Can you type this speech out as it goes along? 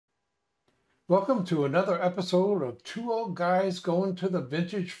Welcome to another episode of Two Old Guys Going to the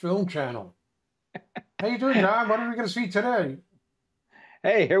Vintage Film Channel. How you doing, John? What are we going to see today?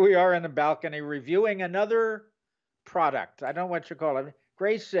 Hey, here we are in the balcony reviewing another product. I don't know what you call it.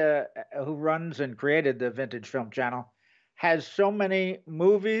 Grace, who runs and created the Vintage Film Channel, has so many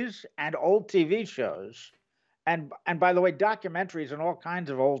movies and old TV shows, and by the way, documentaries and all kinds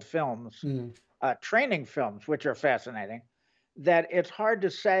of old films, Hmm, training films, which are fascinating. That it's hard to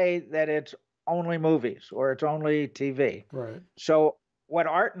say that it's only movies or it's only TV. right. So what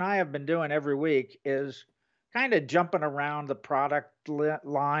Art and I have been doing every week is kind of jumping around the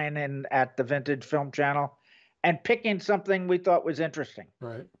line and at the Vintage Film Channel and picking something we thought was interesting.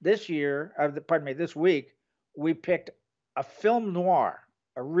 Right. This week, we picked a film noir,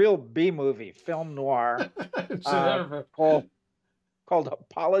 a real B movie film noir It's an uh, ever. called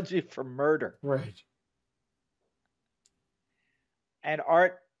Apology for Murder. Right. And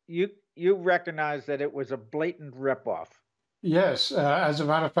Art, you recognize that it was a blatant ripoff. Yes. As a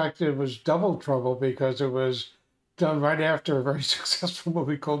matter of fact, it was double trouble because it was done right after a very successful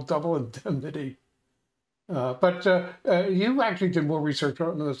movie called Double Indemnity. But you actually did more research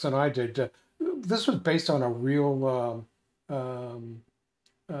on this than I did. This was based on a real um,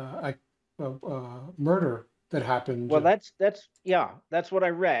 murder that happened. Well, that's what I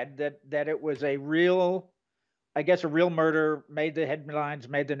read, that it was a real, I guess, a real murder, made the headlines,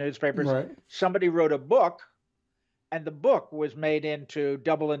 made the newspapers. Right. Somebody wrote a book, and the book was made into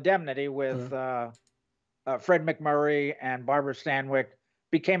Double Indemnity with Fred McMurray and Barbara Stanwyck.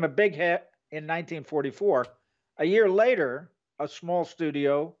 Became a big hit in 1944. A year later, a small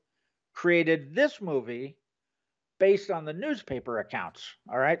studio created this movie based on the newspaper accounts.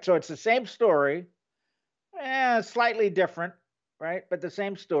 All right, so it's the same story, slightly different, right? But the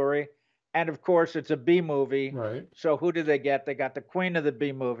same story. And of course, it's a B movie. Right. So who did they get? They got the queen of the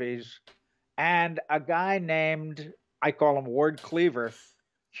B movies and a guy named, I call him Ward Cleaver,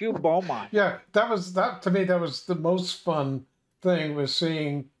 Hugh Beaumont. Yeah, that to me. That was the most fun thing, was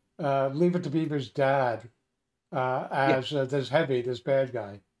seeing Leave It to Beaver's dad Yeah. as this bad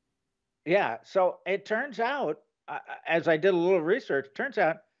guy. Yeah. So it turns out, as I did a little research, turns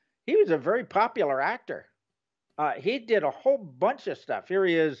out he was a very popular actor. He did a whole bunch of stuff. Here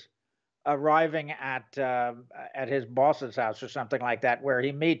he is arriving at his boss's house or something like that, where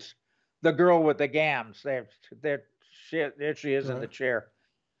he meets the girl with the gams. There she is in the Right. chair.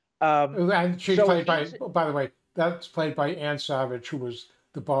 And she's So played by, he's by the way, that's played by Anne Savage, who was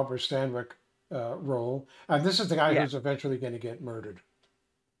the Barbara Stanwyck role. And this is the guy Yeah, who's eventually going to get murdered.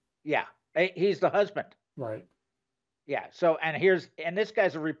 yeah, he's the husband. Right. Yeah. So and this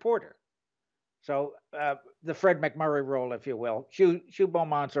guy's a reporter. So the Fred McMurray role, if you will, Hugh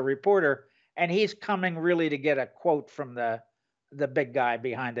Beaumont's a reporter, and he's coming really to get a quote from the big guy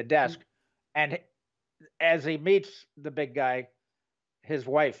behind the desk. And as he meets the big guy, his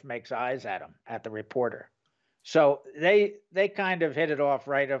wife makes eyes at him, at the reporter. So they kind of hit it off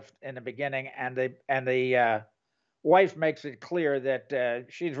in the beginning, and the wife makes it clear that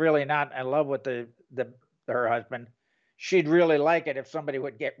she's really not in love with the her husband. She'd really like it if somebody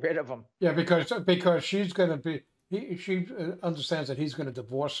would get rid of him. Yeah, because she's going to be, she understands that he's going to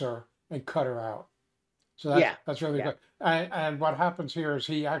divorce her and cut her out. So Yeah, that's really yeah, good. And what happens here is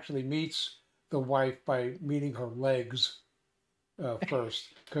he actually meets the wife by meeting her legs first,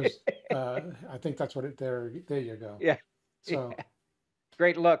 because I think that's what it. There you go. yeah, So yeah.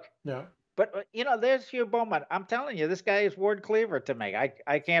 Great look. yeah. But there's Hugh Beaumont. I'm telling you, this guy is Ward Cleaver to me.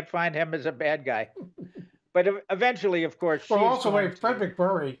 I can't find him as a bad guy. But eventually, of course, Well, she's also going wait, Fred to.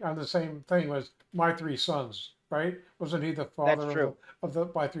 McMurray on the same thing was My Three Sons, right? Wasn't he the That's father true. of the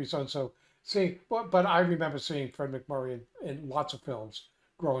My Three Sons? So see, but I remember seeing Fred McMurray in lots of films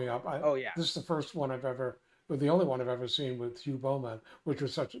growing up. Oh yeah. This is the first one I've ever, or the only one I've ever seen with Hugh Beaumont, which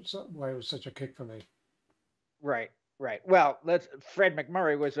was why it was such a kick for me. Right, right. Well, let's. Fred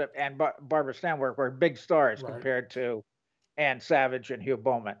McMurray and Barbara Stanwyck were big stars Right. compared to Ann Savage and Hugh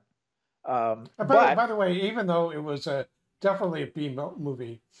Beaumont. By But the way, even though it was definitely a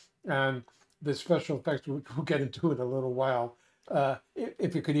movie, and the special effects we'll get into in a little while,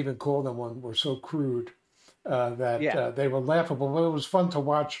 if you could even call them one, were so crude that yeah, they were laughable. But it was fun to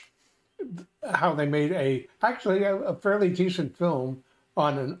watch how they made actually a fairly decent film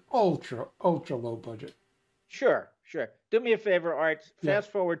on an ultra low budget. sure, sure. Do me a favor, Art. Yeah.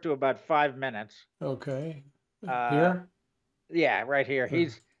 Fast forward to about 5 minutes. Okay. Uh, Here. yeah, right here. Uh,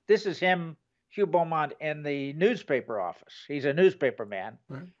 This is him, Hugh Beaumont, in the newspaper office. He's a newspaper man,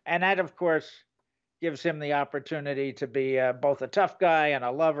 right. and that, of course, gives him the opportunity to be both a tough guy and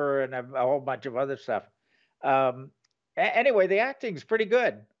a lover and a whole bunch of other stuff. Um, Anyway, the acting's pretty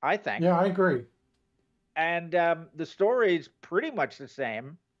good, I think, Yeah, I agree. and the story's pretty much the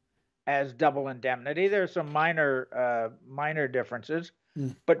same as Double Indemnity. There's some minor differences,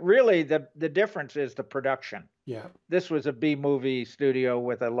 Mm, but really the difference is the production. yeah. This was a B movie studio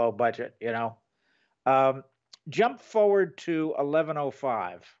with a low budget, you know. Um, jump forward to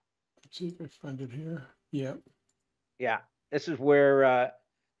 11:05. Let's see if I find it here. Yeah. Yeah, this is where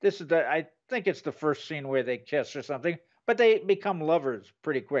this is the I think it's the first scene where they kiss or something, but they become lovers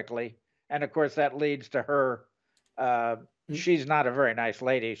pretty quickly, and of course that leads to her. Uh, Mm, she's not a very nice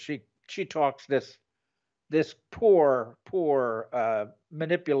lady. She talks this poor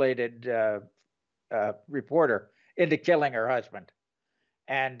manipulated reporter into killing her husband,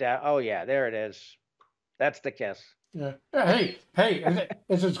 and oh yeah, there it is. That's the kiss. yeah. Hey,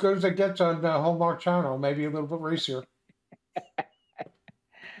 it's as good as it gets on Hallmark Channel. Maybe a little bit racier.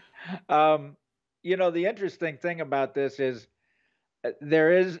 Um, the interesting thing about this is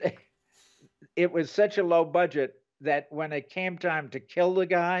there is it was such a low budget that when it came time to kill the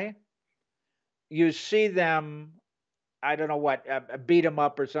guy, you see them, I don't know what, beat him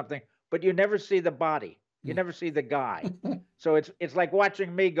up or something, but you never see the body. You Mm. never see the guy. So it's like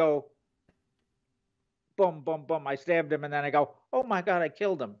watching me go boom, boom, boom. I stabbed him, and then I go, oh my god, I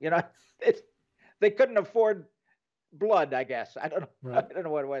killed him. It's, they couldn't afford blood, I guess. I don't know. I Right. don't know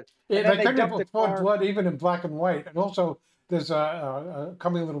what it was. Yeah, And then they they couldn't dumped the afford car. blood even in black and white. And also, there's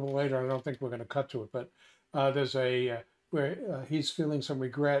coming a little bit later. I don't think we're going to cut to it, but there's where he's feeling some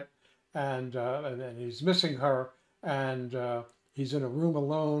regret, and he's missing her, and he's in a room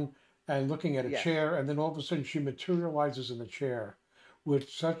alone and looking at a Yes. chair, and then all of a sudden she materializes in the chair with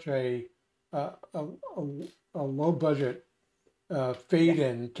such uh, a, a, a low budget Yeah. fade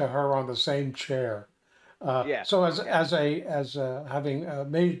in to her on the same chair. Yeah. So Yeah. as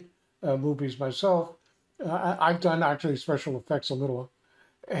having made movies myself, I've done actually special effects, a little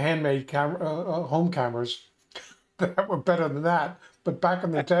handmade home cameras that were better than that. But back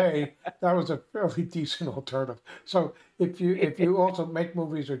in the day, that was a fairly decent alternative. So if you also make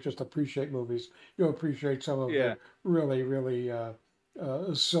movies or just appreciate movies, you'll appreciate some of the Yeah. really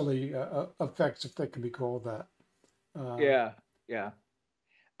silly effects, if they can be called that. Um, Yeah. Yeah.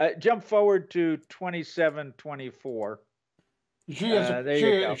 Jump forward to 27:24. she is There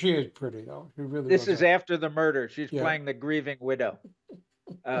you go. she is pretty though. She really This was is a after the murder. She's yeah playing the grieving widow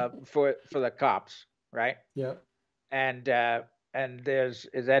for the cops, right? yeah. And there's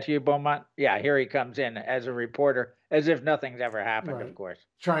is that Hugh Beaumont? Yeah, here he comes in as a reporter, as if nothing's ever happened. Of Right. course.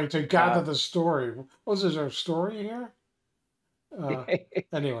 Trying to gather Uh, the story. Was there a story here? Uh,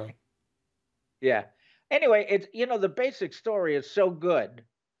 anyway, yeah. Anyway, it's the basic story is so good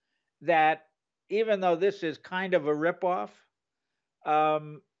that even though this is kind of a ripoff,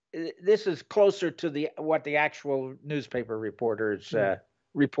 um, this is closer to the what the actual newspaper reporters mm,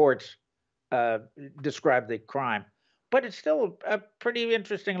 reports uh, describe the crime. But it's still a pretty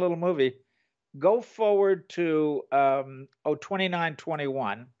interesting little movie. Go forward to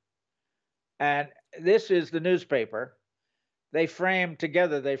 2921, and this is the newspaper. They frame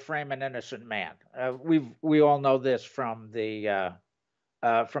an innocent man. We all know this from the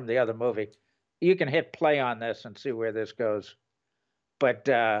other movie. You can hit play on this and see where this goes. But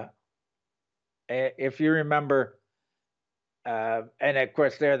if you remember, and of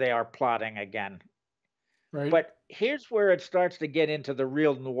course there they are plotting again. right. But here's where it starts to get into the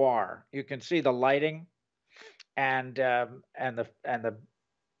real noir. You can see the lighting and the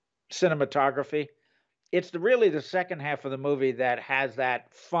cinematography. It's really the second half of the movie that has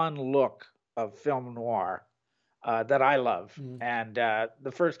that fun look of film noir that I love, Mm. and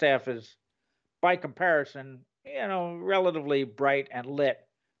the first half is, by comparison, relatively bright and lit.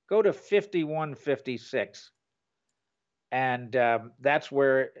 Go to 5156, and that's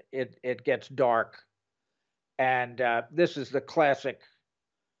where it gets dark. And this is the classic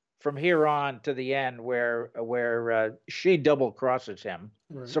from here on to the end where she double crosses him.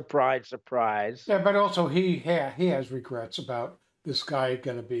 Right. Surprise, surprise. Yeah, but also he has regrets about this guy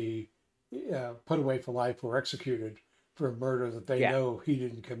going to be put away for life or executed for a murder that they Yeah, know he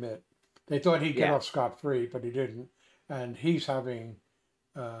didn't commit. They thought he'd get yeah, off scot free, but he didn't, and he's having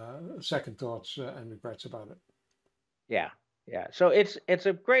second thoughts and regrets about it. yeah, yeah. So it's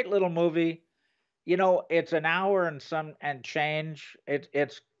a great little movie. It's an hour and some and change.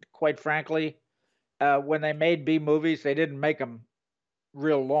 It's quite frankly, when they made B movies, they didn't make them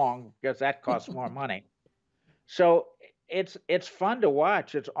real long because that costs more money. So it's fun to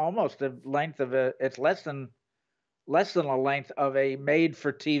watch. It's almost the length of a. It's less than a length of a made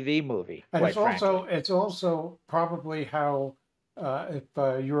for TV movie. And Quite frankly. it's also probably how if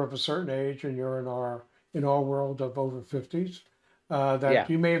you're of a certain age and you're in our in our world of over 50s, that Yeah.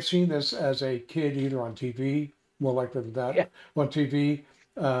 you may have seen this as a kid, either on TV, more likely than that, Yeah. on TV.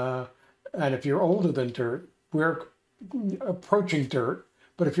 And if you're older than dirt, we're approaching dirt.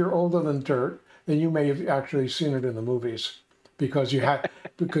 But if you're older than dirt, then you may have actually seen it in the movies, because you had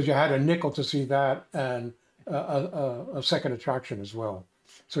a nickel to see that, and a second attraction as well.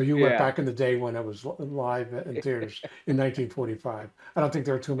 So you went Yeah. back in the day when it was live in theaters in 1945. I don't think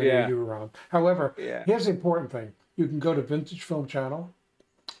there are too many Yeah. of you around. However, Yeah. here's the important thing. You can go to Vintage Film Channel,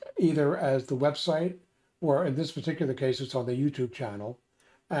 either as the website, or in this particular case, it's on the YouTube channel,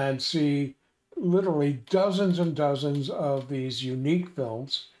 and see literally dozens and dozens of these unique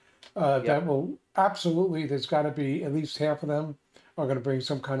films that will absolutely, there's got to be at least half of them are going to bring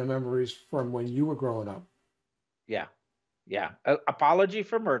some kind of memories from when you were growing up. Yeah. Yeah. Apology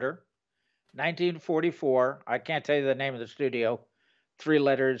for Murder, 1944. I can't tell you the name of the studio. 3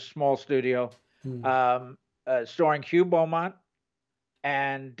 letters, small studio. Starring Hugh Beaumont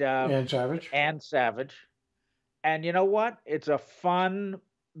and Ann Savage. Ann Savage. And you know what? It's a fun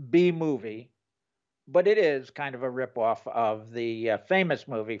B movie, but it is kind of a ripoff of the famous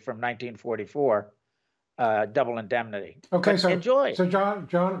movie from 1944, Double Indemnity. Okay, But so enjoy. So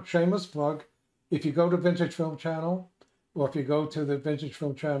John, shameless plug. If you go to Vintage Film Channel, or if you go to the Vintage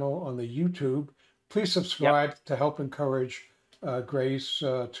Film Channel on the YouTube, please subscribe to help encourage Grace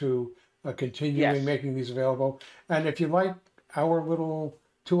to continuing making these available. And if you like our little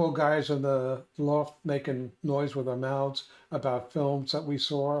 2 old guys in the loft making noise with our mouths about films that we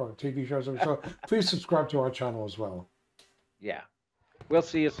saw or TV shows that we saw, please subscribe to our channel as well. Yeah. We'll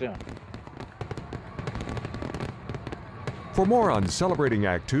see you soon. For more on Celebrating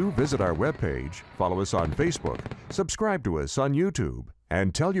Act Two, visit our webpage, follow us on Facebook, subscribe to us on YouTube,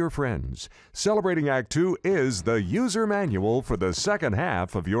 and tell your friends. Celebrating Act Two is the user manual for the second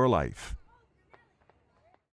half of your life.